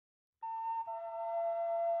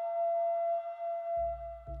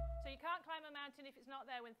you can't climb a mountain if it's not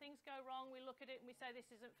there. When things go wrong, we look at it and we say, this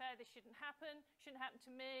isn't fair, this shouldn't happen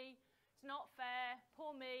to me, it's not fair,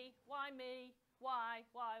 poor me, why me, why,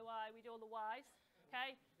 we do all the whys,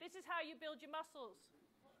 okay? This is how you build your muscles.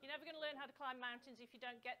 You're never going to learn how to climb mountains if you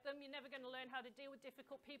don't get them. You're never going to learn how to deal with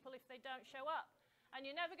difficult people if they don't show up. And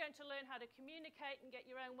you're never going to learn how to communicate and get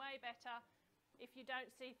your own way better if you don't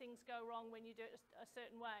see things go wrong when you do it a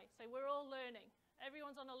certain way. So we're all learning.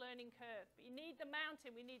 Everyone's on a learning curve. But you need the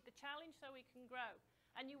mountain, we need the challenge so we can grow.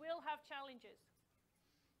 And you will have challenges.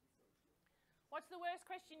 What's the worst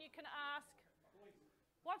question you can ask?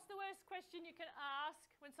 What's the worst question you can ask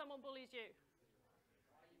when someone bullies you?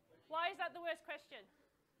 Why is that the worst question?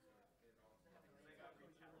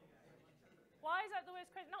 Why is that the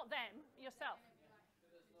worst question? Not them, yourself.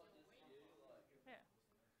 Yeah.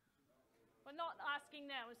 We're not asking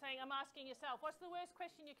them, we're saying I'm asking yourself. What's the worst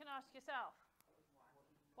question you can ask yourself?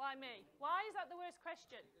 Why me? Why is that the worst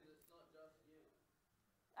question? Because it's not just you.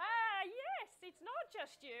 Ah, yes, it's not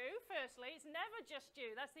just you, firstly. It's never just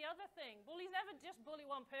you. That's the other thing. Bullies never just bully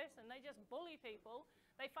one person. They just bully people.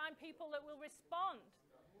 They find people that will respond.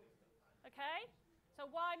 Okay? So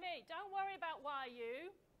why me? Don't worry about why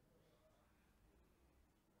you.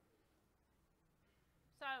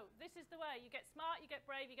 So this is the way. You get smart, you get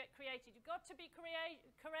brave, you get creative. You've got to be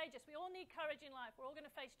courageous. We all need courage in life. We're all going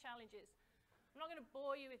to face challenges. I'm not going to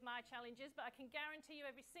bore you with my challenges, but I can guarantee you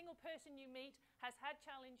every single person you meet has had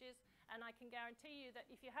challenges, and I can guarantee you that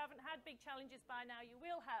if you haven't had big challenges by now, you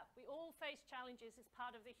will have. We all face challenges. It's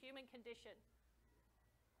part of the human condition.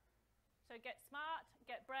 So get smart,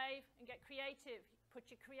 get brave, and get creative. Put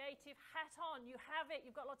your creative hat on. You have it.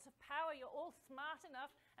 You've got lots of power. You're all smart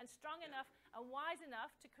enough and strong enough and wise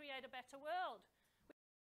enough to create a better world.